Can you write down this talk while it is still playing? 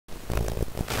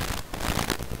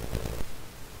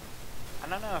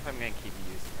don't know if I'm going to keep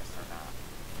using this or not.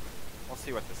 We'll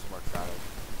see what this works out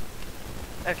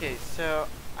of. Okay, so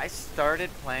I started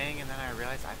playing and then I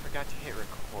realized I forgot to hit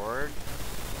record.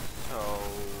 So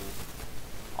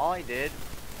all I did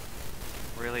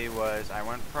really was I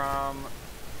went from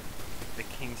the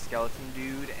King Skeleton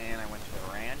dude and I went to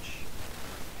the ranch.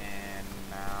 And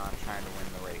now I'm trying to win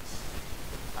the race.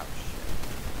 Oh shit.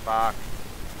 Fuck.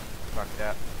 Fucked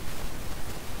up.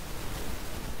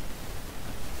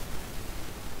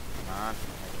 Come on.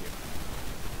 Thank you.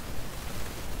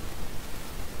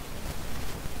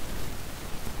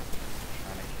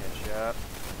 Trying to catch up.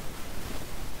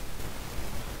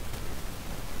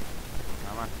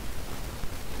 Come on.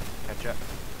 Catch up.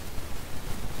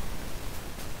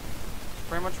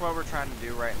 Pretty much what we're trying to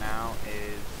do right now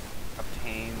is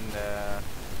obtain the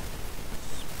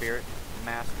spirit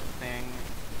mask thing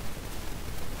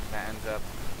that ends up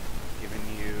giving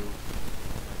you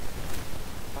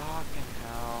fucking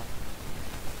hell.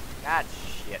 God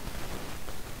shit.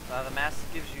 The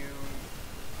mask gives you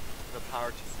the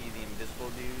power to see the invisible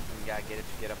dudes and you gotta get it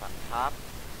to get up on top.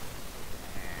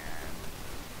 And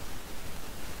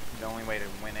the only way to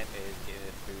win it is get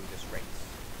it through this race.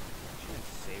 I should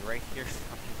say right here so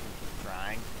people can keep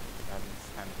trying. Rather than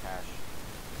spend cash.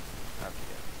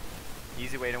 Okay.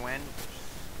 Easy way to win.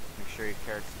 Just make sure your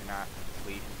characters do not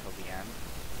bleed until the end.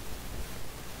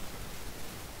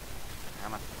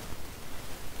 Come on.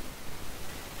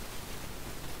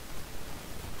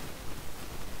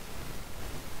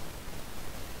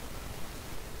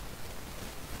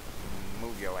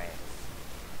 Move your ass.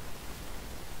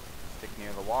 Stick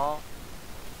near the wall.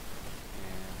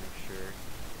 And make sure you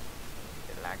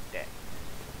get it like that.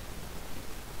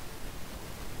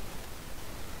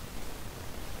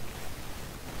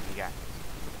 You got it.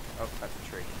 Oh, that's a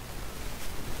tree.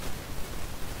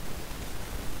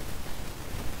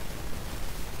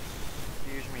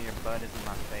 Excuse me, your butt is in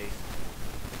my face.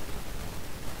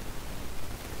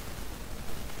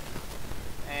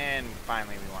 And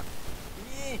finally we won.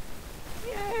 Yay!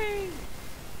 Yay!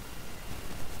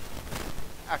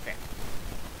 Okay.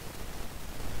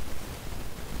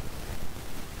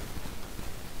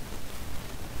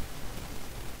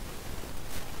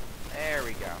 There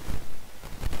we go.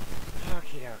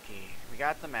 Okie dokie. We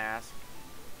got the mask.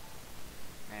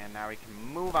 And now we can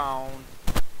move on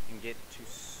and get to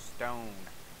Stone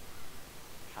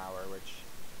Tower, which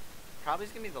probably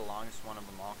is going to be the longest one of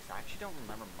them all, because I actually don't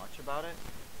remember much about it.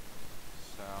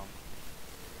 So...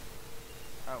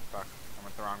 Oh, fuck. I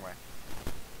went the wrong way.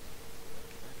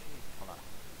 Hold on.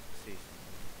 Let's see.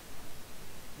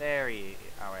 There he...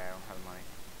 Oh, wait, I don't have the money.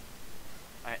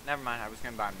 Alright, never mind. I was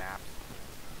going to buy maps.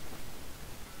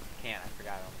 Can't. I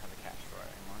forgot I don't have the cash for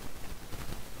it anymore.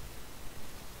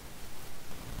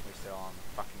 We're still on the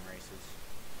fucking races.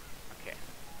 Okay.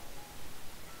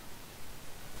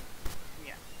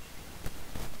 Yeah.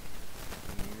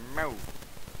 Move.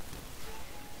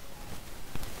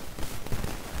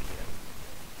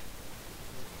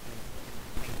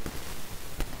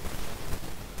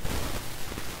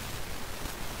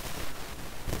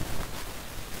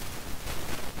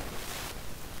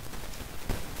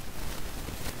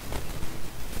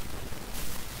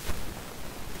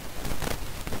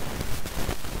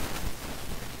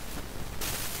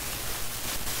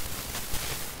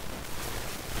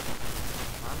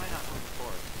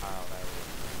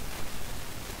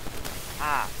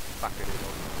 Ah, fucker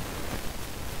doodle.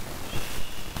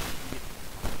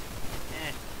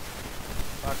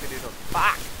 Fucker doodle.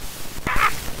 Fuck! Ah!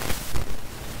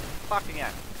 Fuck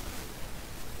again.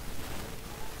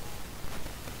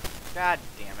 God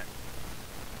damn it.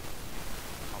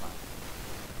 Hold on.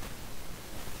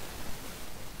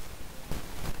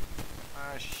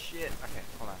 Shit. Okay,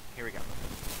 hold on. Here we go.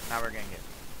 Now we're gonna get...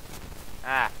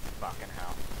 Ah, fucking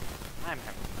hell. I'm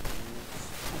having...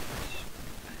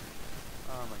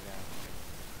 Oh my god.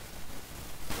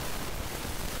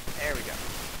 There we go.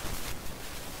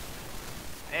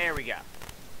 There we go.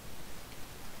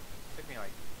 Took me like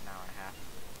an hour and a half.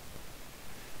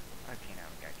 Okay, now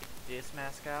we gotta get this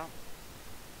mask out.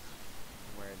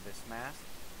 Wear this mask.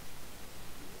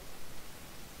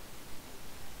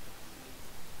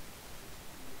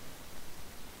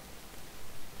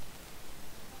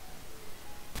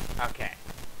 Okay.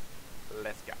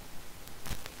 Let's go.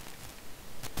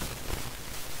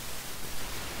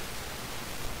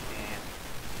 And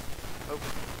oh.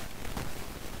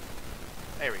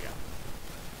 There we go.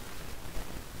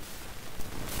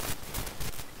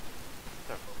 What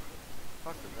the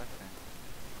fuck was that thing?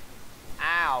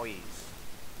 Owies.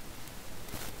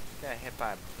 Got hit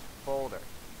by a boulder.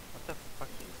 What the fuck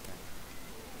are these things?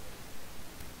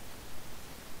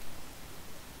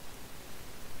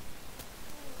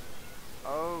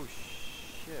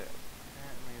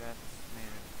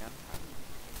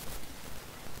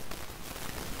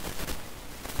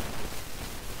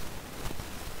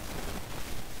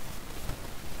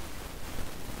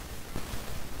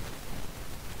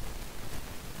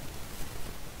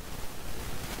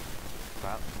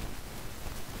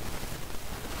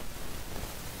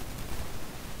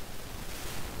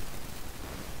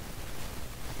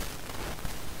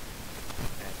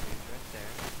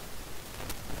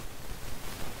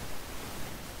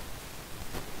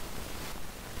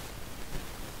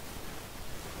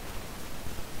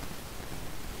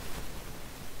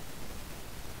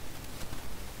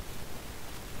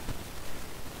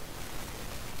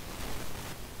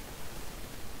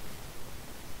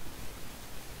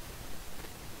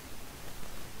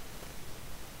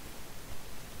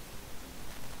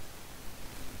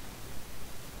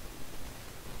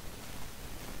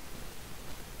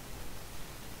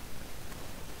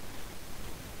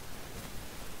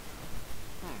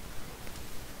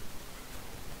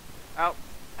 Oh,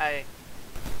 I...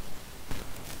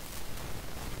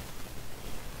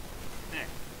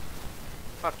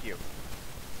 Fuck you.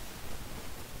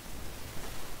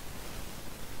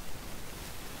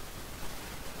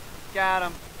 Got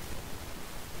him.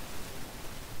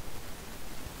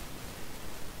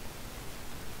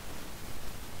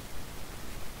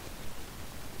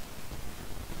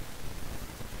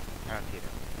 Okay.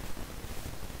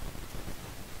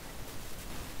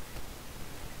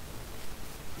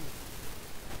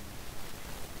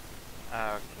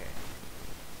 Okay.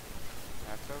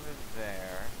 That's over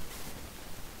there.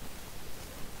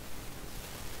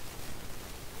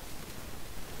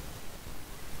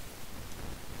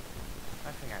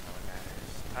 I think I know what that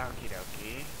is. Okie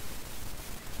dokie.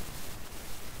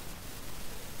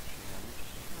 Let me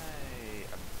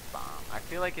try a bomb. I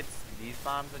feel like it's these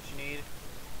bombs that you need.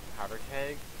 Powder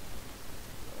keg.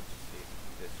 Let's see if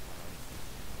this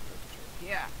one.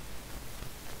 Yeah.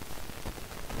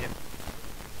 Yep. Okay.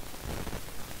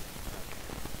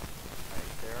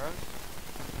 Ice arrows.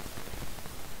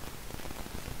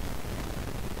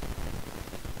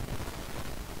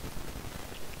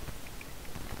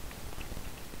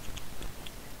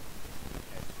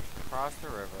 Cross the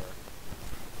river,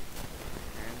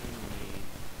 and we need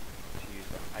to use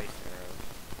the ice arrows.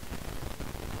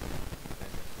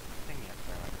 There's a thing you have to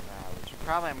throw like that, which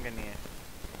probably I'm gonna need.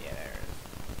 Yeah, there it is.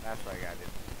 That's what I gotta do.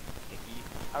 Hit.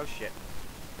 Oh shit.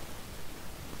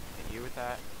 Hit you with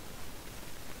that.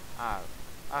 Oh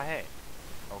hey.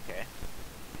 Okay.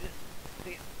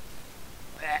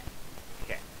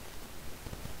 Okay.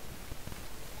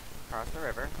 Cross the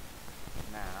river.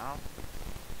 Now.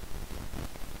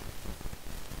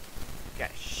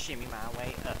 Gotta shimmy my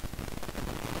way up.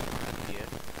 Yeah.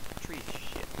 Tree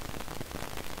shit.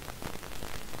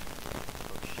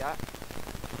 Hook shot.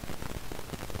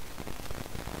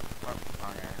 Oh,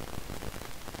 wrong arrow.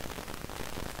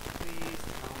 Please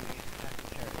tell me that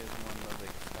there is one lovely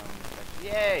stone that.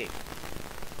 Yay!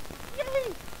 Yay!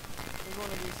 There's one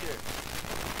of these here.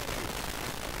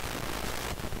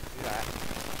 Do that.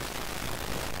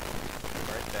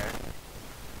 Right there.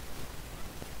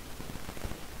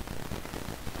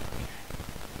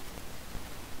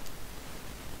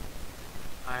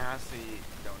 I honestly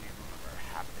don't even remember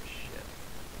half this shit.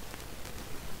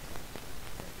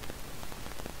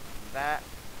 That.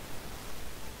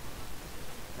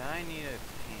 Now I need to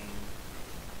obtain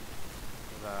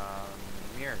the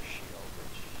mirror shield,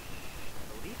 which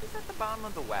I believe is at the bottom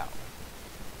of the well.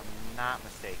 If I'm not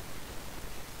mistaken.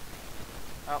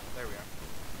 Oh, there we are.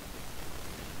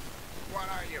 What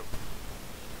are you?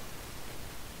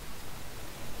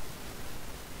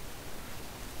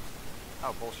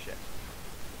 Oh, bullshit.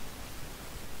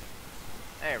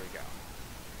 There we go.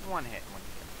 One hit, one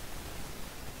kill.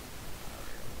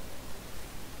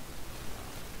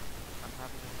 On top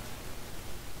of the...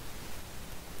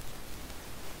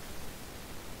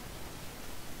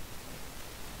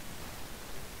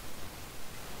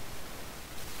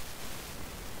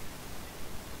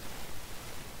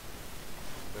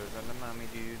 Those are the mummy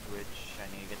dudes, which I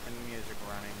need to get the music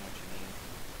running, which I need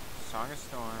Song of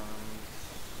Storms,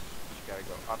 which you gotta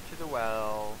go up to the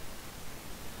well.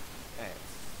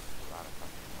 It's a lot of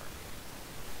fucking work.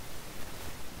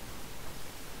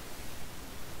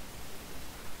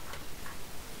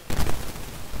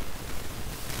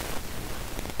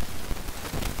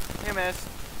 You missed.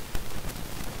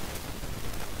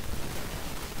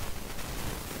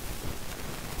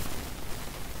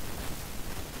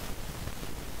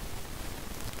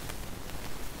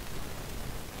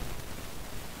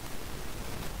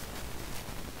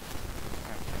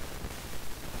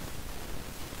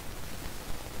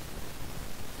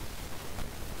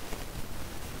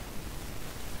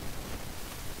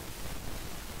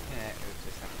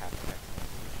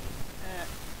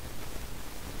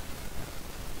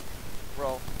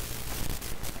 Roll.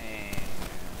 And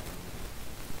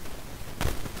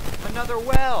another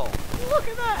well! Look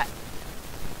at that!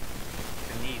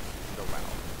 Beneath the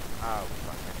well. Oh,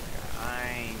 fuck, I forgot. I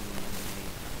need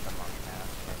the monkey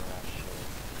mask, whatever that shit is.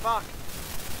 Fuck!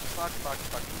 Fuck, fuck,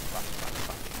 fuck, fuck, fuck,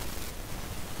 fuck.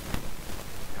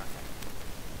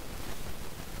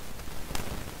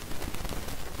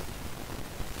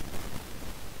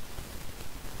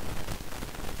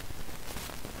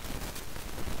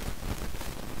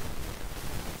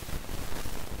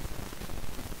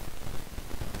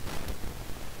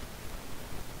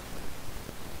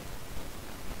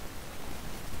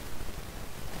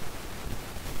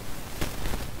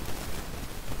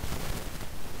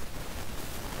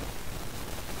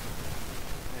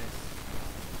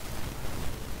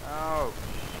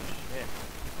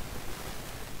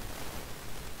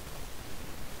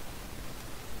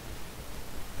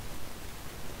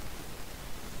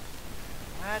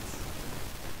 What?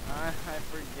 I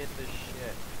forget this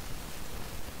shit.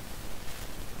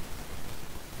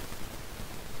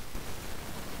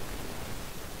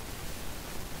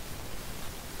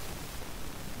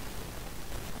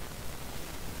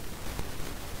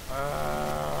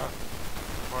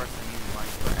 Of course I need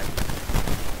money for everything.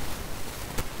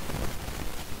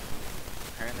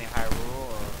 Apparently Hyrule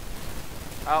or...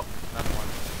 Oh, another one.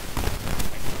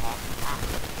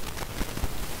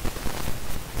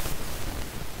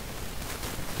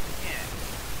 Yeah.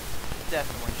 Death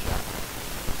in one shot.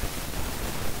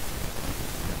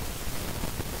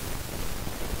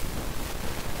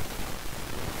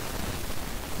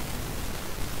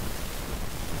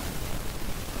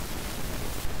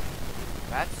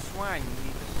 That's why I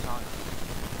need the song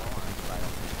on, but I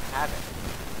don't have it.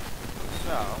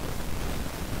 So...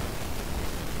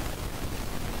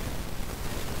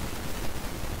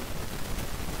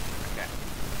 Okay.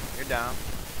 You're down.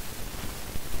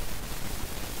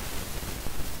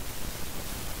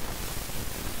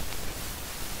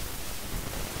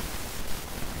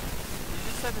 You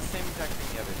just said the same exact thing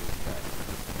the other dude said.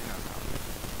 You know how.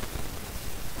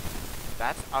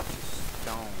 That's up to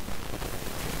stone.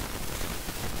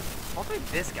 Hopefully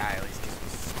this guy at least gives me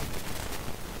something.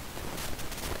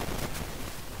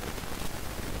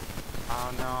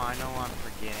 Oh no, I know what I'm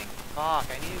forgetting. Fuck,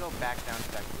 I need to go back down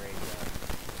to that graveyard.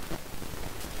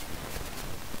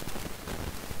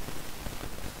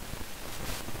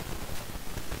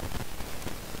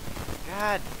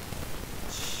 God.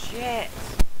 Shit.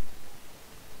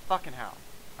 Fucking hell.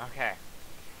 Okay.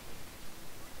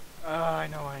 Oh, I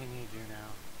know what I need to do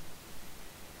now.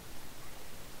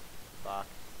 Fuck.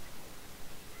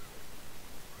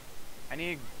 I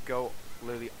need to go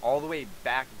literally all the way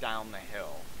back down the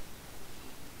hill.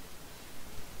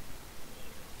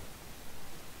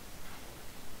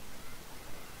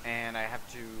 And I have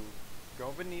to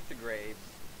go beneath the graves,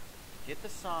 get the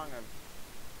song of...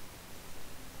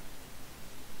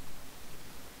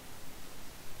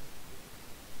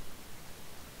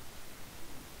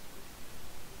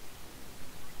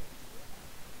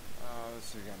 Oh,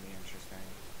 this is gonna be interesting.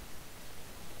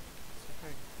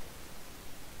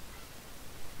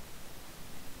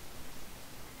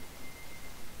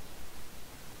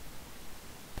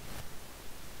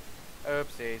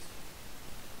 Oopsies.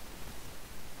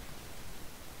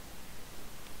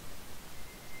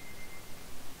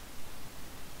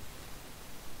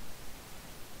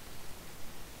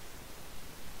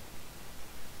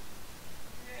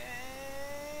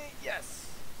 Yes!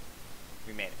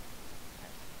 We made it.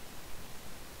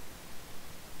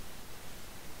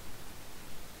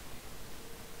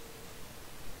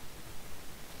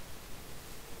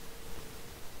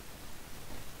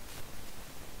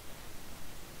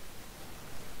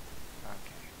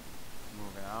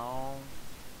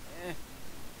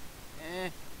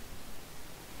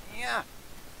 Yeah.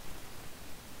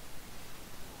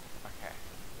 Okay.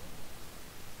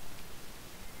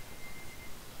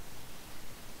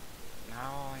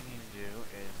 Now all I need to do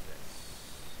is this.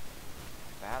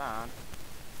 That on.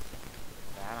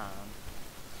 That on.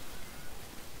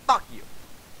 Fuck you.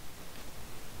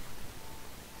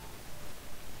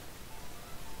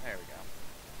 There we go.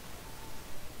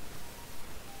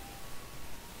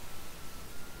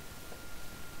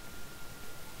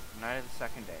 Night of the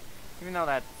second day. Even though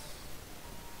that's...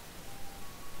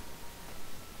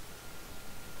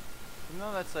 Even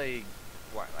though that's like,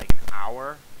 what, like an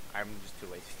hour? I'm just too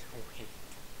lazy to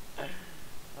wait.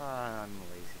 I'm a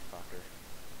lazy fucker.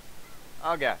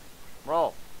 Okay.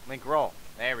 Roll. Link roll.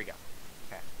 There we go.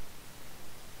 Okay.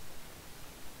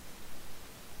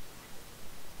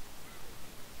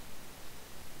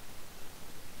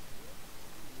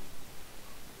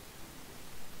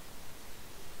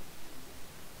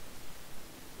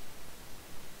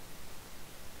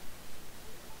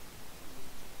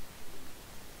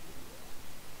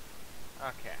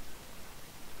 Okay.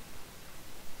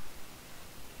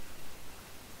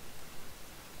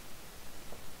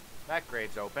 That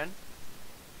grade's open.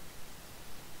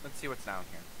 Let's see what's down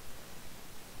here.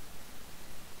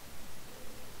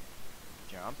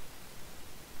 Jump.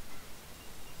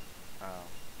 Oh.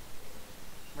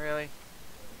 Really?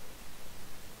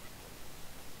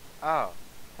 Oh.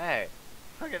 Hey.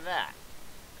 Look at that.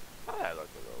 Oh, that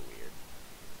looked a little weird.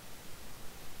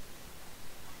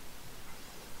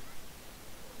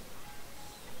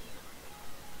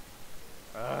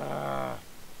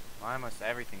 Why must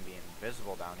everything be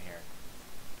invisible down here?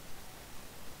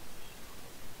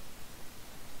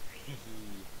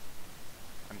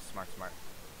 I'm smart.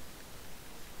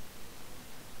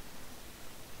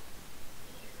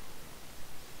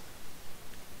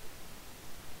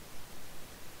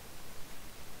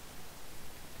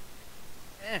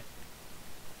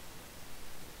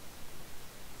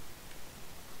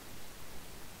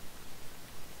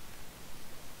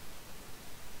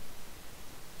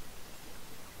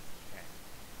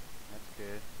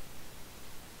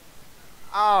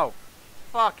 Oh,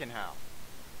 fucking hell.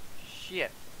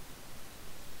 Shit.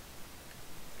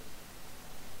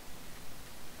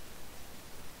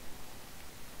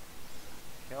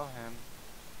 Kill him.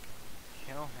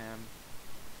 Kill him.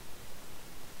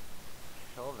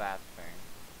 Kill that thing.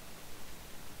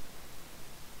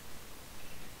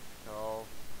 Kill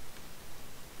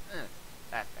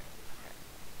that thing. Okay.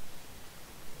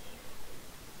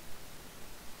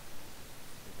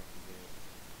 See if I can do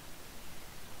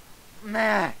it.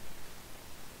 Meh!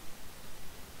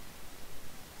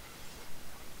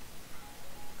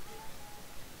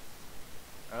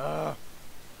 Ugh.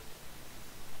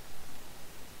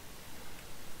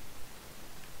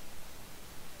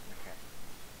 Okay.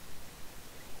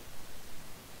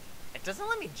 It doesn't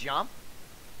let me jump?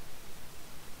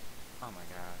 Oh my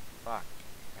god. Fuck.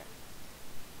 Okay.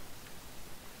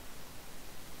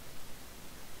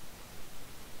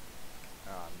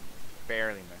 Oh, I'm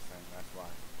barely missing, that's why.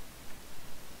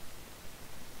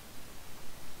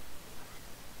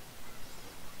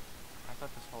 I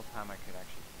thought this whole time I could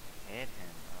actually hit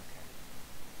him. Okay.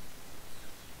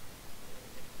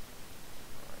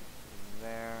 Right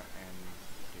there and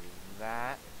do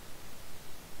that.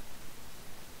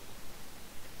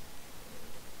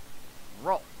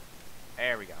 Roll.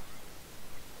 There we go.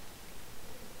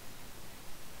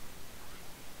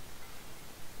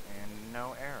 And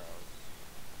no arrows.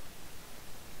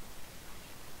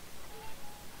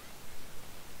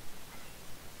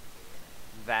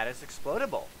 That is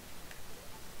explodable.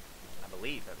 I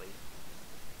believe, at least.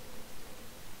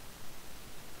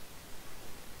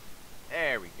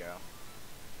 There we go.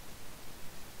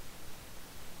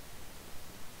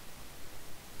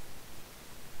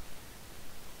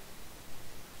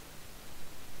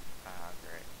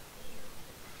 Great.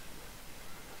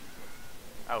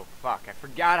 Oh, fuck. I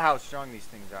forgot how strong these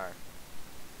things are.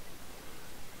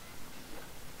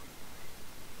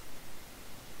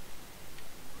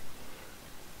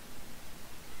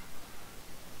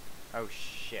 Oh,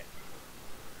 shit.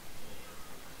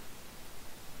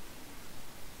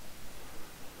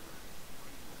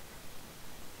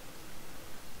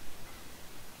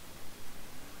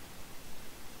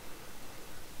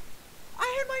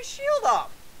 I had my shield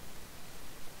up!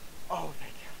 Oh,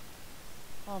 thank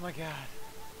God. Oh, my God.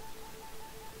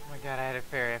 Oh, my God, I had a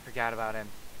fairy. I forgot about him.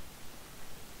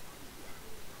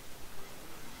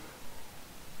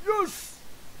 Yes!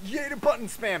 Yay to button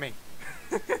spamming!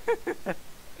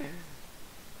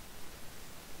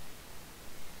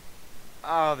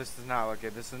 Oh, this does not look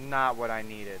good. This is not what I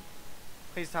needed.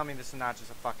 Please tell me this is not just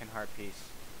a fucking heart piece.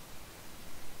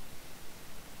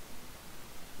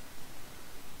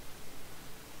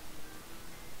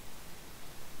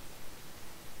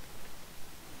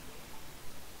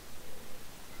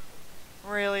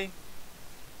 Really?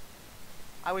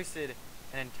 I wasted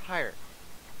an entire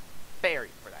berry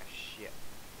for that shit.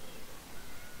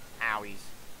 Owies.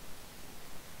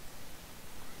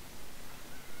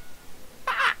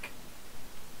 Fuck!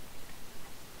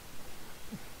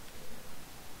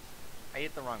 I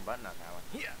hit the wrong button on that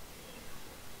one. Yeah.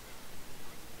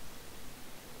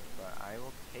 But I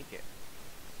will take it.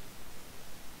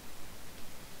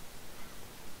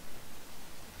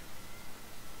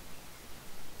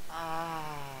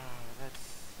 That's...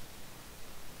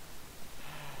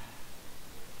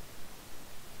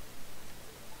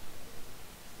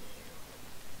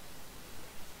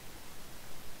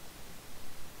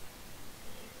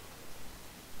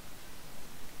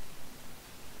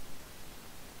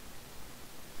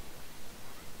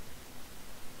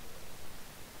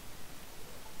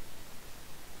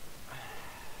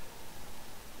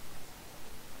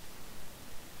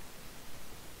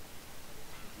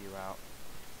 you out.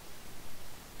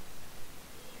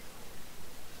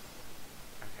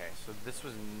 Okay, so this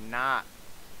was not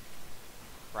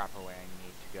the proper way I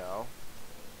need to go.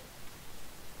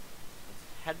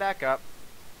 Let's head back up.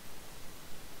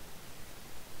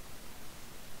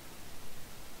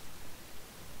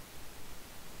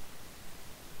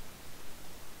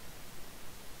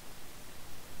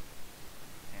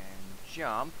 And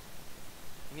jump.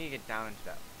 We need to get down into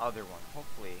that other one.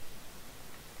 Hopefully.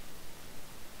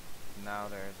 No,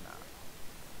 there is not.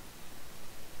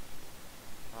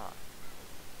 Fuck.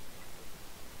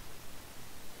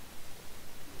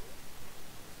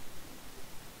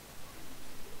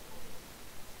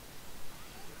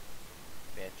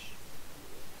 Bitch.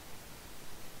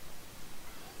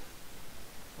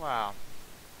 Wow.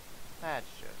 That's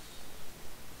just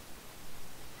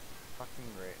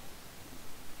fucking great.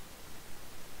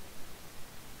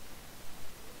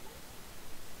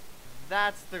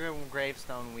 That's the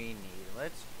gravestone we need.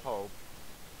 Let's hope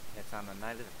it's on the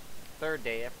night of the third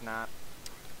day. If not,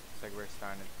 looks like we're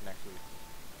starting it next week.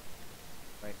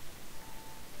 Wait.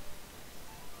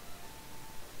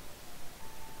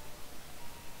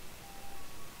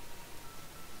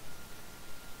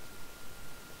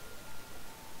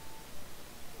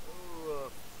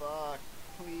 Oh, fuck.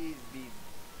 Please be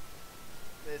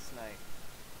this night.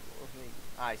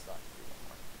 I still have to do one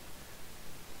more.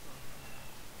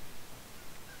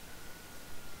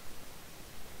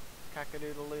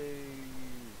 Cock-a-doodle-doo.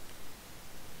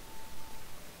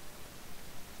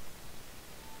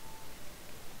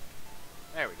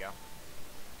 There we go.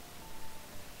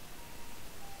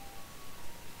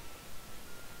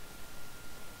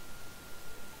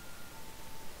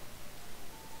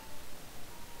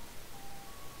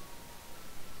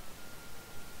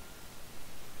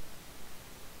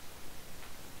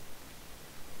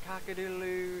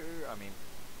 Cock-a-doodle-doo. I mean,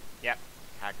 yep,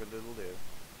 cock-a-doodle-doo.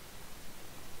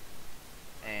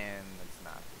 And it's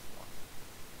not this one.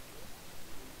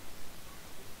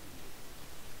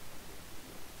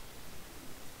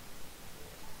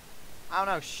 Oh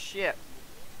no, shit.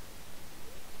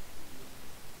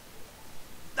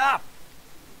 Ah!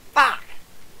 Fuck!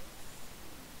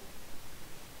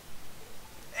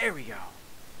 There we go.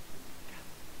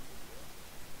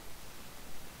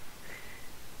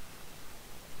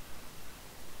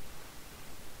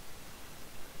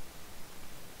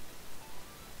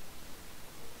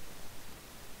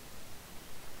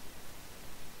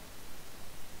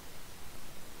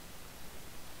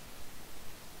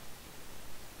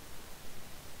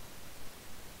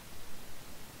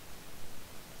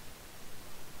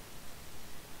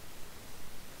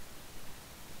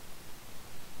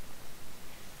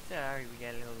 Sorry, we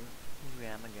got a little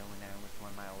drama going on with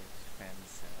one of my oldest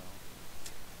friends, so...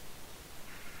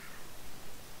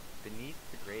 Beneath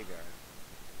the graveyard.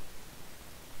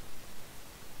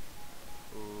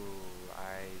 Ooh,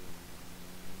 I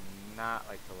not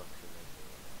like to look for this.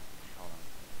 Hold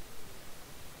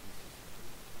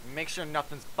on. Make sure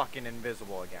nothing's fucking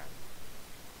invisible again.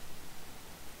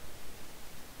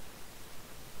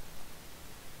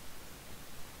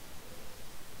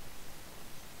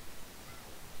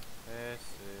 This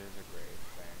is a grave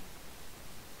thing.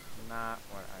 Not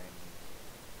what I need.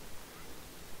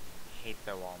 Hate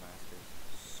the wall masters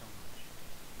so much.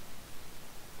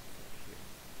 So cute.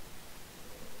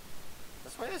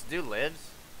 That's where this dude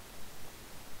lives?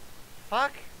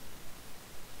 Fuck!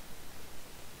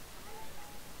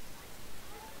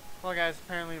 Well guys,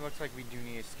 apparently it looks like we do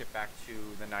need to skip back to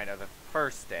the night of the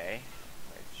first day,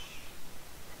 which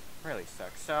really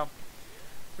sucks. So,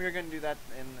 we are going to do that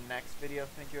in the next video.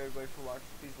 Thank you everybody for watching.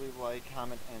 Please leave a like,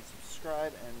 comment, and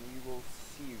subscribe, and we will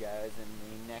see you guys in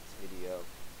the next video.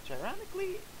 Which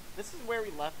ironically, this is where we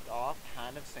left off,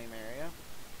 kind of same area.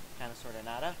 Kind of, sort of,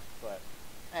 nada, but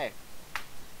hey,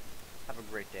 have a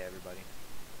great day everybody.